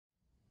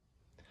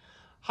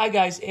Hi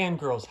guys and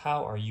girls,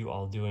 how are you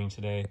all doing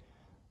today?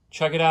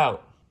 Check it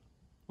out.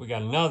 We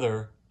got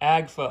another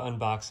AGFA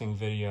unboxing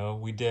video.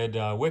 We did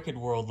Wicked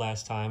World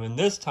last time, and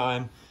this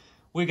time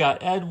we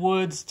got Ed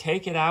Wood's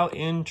Take It Out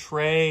in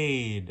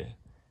Trade.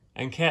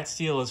 And Kat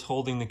Steele is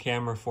holding the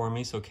camera for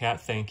me, so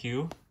Kat, thank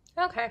you.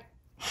 Okay.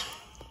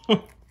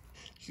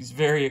 She's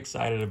very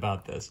excited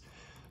about this.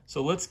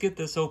 So let's get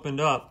this opened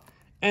up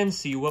and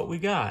see what we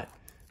got.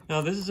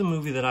 Now, this is a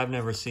movie that I've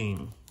never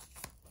seen.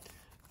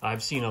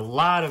 I've seen a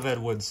lot of Ed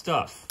Wood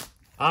stuff,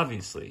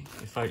 obviously.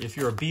 If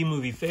you're a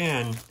B-movie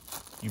fan,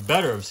 you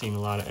better have seen a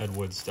lot of Ed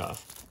Wood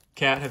stuff.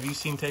 Kat, have you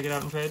seen Take It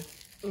Out in Trade?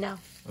 No.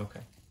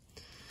 Okay.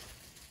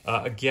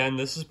 Again,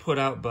 this is put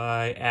out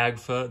by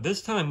AGFA.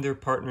 This time they're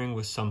partnering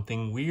with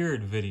Something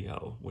Weird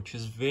Video, which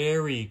is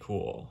very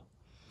cool.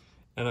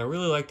 And I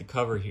really like the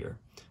cover here.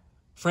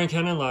 Frank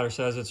Henenlotter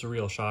says it's a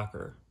real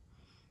shocker.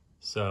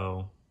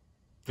 So,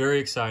 very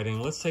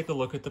exciting. Let's take a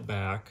look at the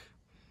back.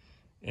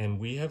 And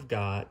we have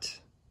got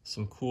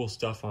some cool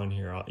stuff on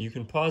here. You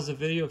can pause the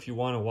video if you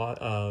want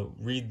to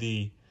read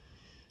the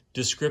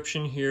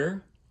description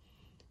here.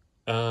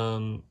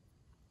 And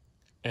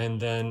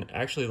then,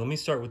 actually, let me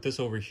start with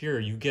this over here.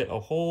 You get a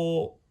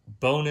whole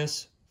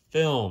bonus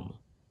film,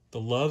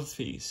 The Love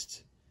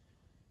Feast,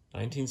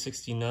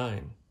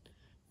 1969.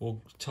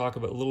 We'll talk a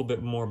little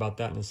bit more about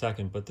that in a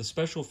second. But the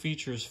special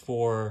features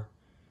for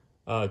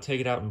Take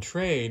It Out in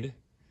Trade: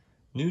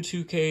 new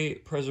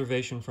 2K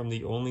preservation from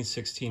the only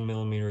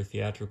 16mm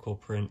theatrical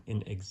print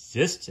in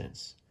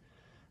existence.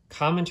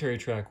 Commentary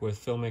track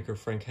with filmmaker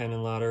Frank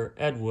Henenlotter,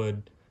 Ed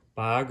Wood,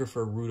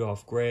 biographer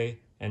Rudolph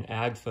Gray, and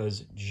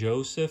AGFA's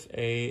Joseph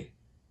A.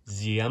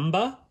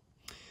 Ziemba.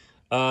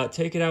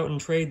 Take It Out and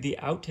Trade: the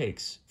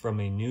outtakes from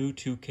a new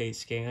 2K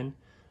scan.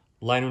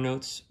 Liner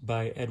notes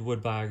by Ed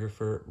Wood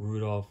biographer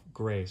Rudolph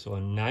Gray. So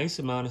a nice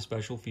amount of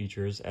special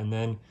features. And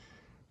then,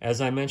 as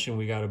I mentioned,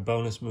 we got a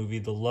bonus movie,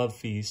 The Love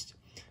Feast.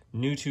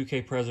 New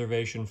 2K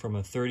preservation from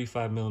a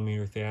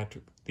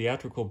 35mm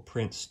theatrical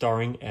print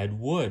starring Ed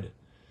Wood.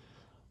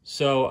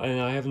 So, and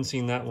I haven't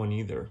seen that one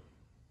either.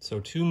 So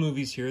 2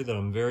 movies here that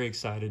I'm very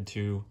excited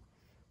to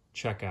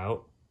check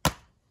out.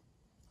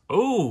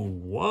 Oh,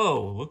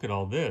 whoa, look at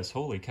all this.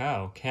 Holy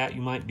cow. Kat,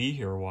 you might be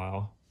here a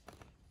while.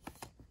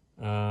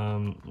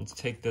 Let's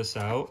take this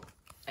out.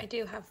 I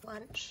do have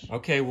lunch.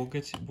 Okay, we'll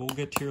get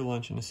to your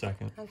lunch in a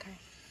second. Okay.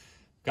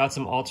 Got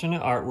some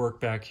alternate artwork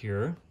back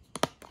here.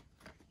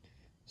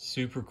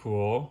 Super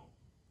cool.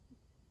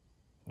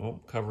 Oh,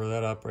 cover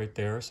that up right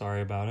there.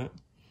 Sorry about it.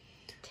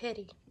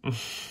 Titty.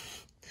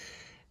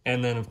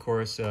 And then, of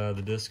course,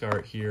 the disc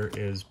art here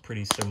is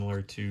pretty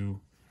similar to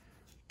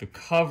the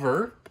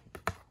cover.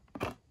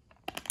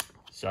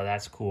 So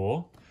that's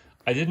cool.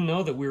 I didn't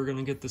know that we were going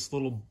to get this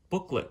little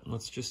booklet.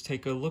 Let's just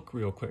take a look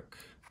real quick.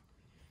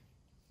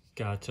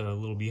 Got a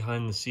little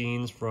behind the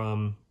scenes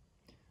from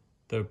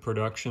the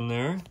production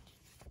there.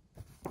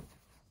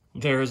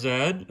 There's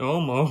Ed. Oh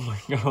my,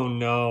 oh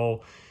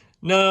no.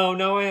 No,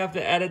 now I have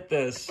to edit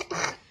this.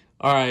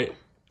 All right,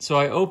 so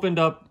I opened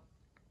up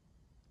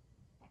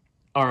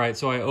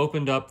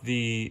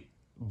the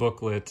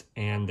booklet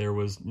and there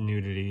was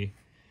nudity.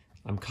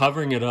 I'm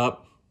covering it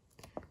up.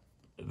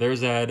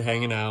 There's Ed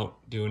hanging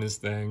out, doing his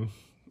thing,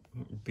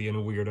 being a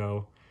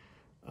weirdo.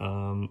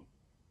 I'll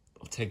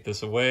take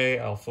this away.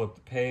 I'll flip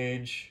the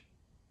page.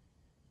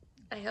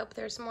 I hope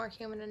there's more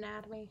human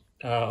anatomy.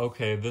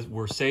 Okay,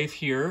 we're safe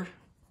here.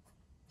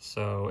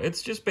 So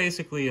it's just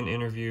basically an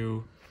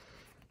interview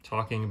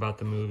talking about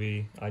the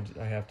movie. I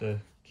have to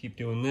keep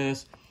doing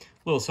this. A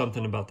little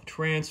something about the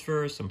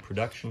transfer, some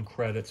production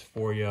credits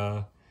for you.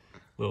 A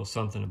little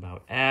something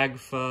about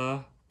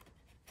AGFA.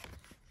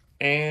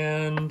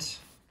 And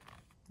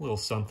a little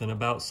something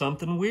about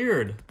Something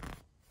Weird.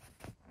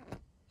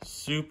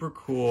 Super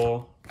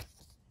cool.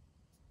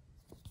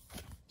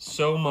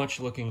 So much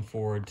looking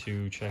forward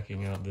to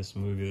checking out this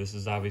movie. This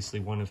is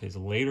obviously one of his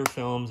later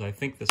films. I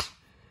think this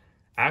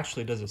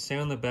actually, does it say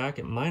on the back?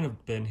 It might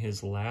have been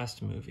his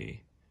last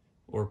movie,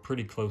 or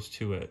pretty close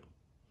to it.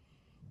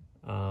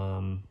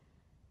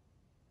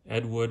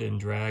 Ed Wood in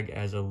drag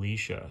as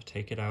Alicia,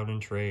 Take It Out in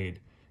Trade,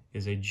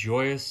 is a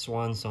joyous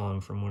swan song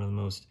from one of the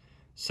most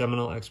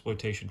seminal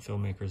exploitation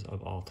filmmakers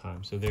of all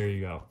time. So there you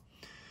go.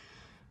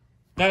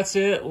 That's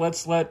it.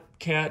 Let's let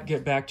Kat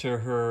get back to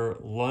her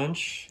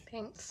lunch.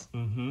 Thanks.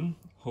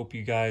 Hope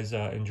you guys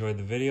enjoyed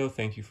the video.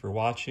 Thank you for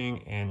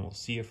watching, and we'll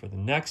see you for the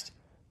next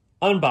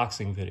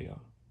unboxing video.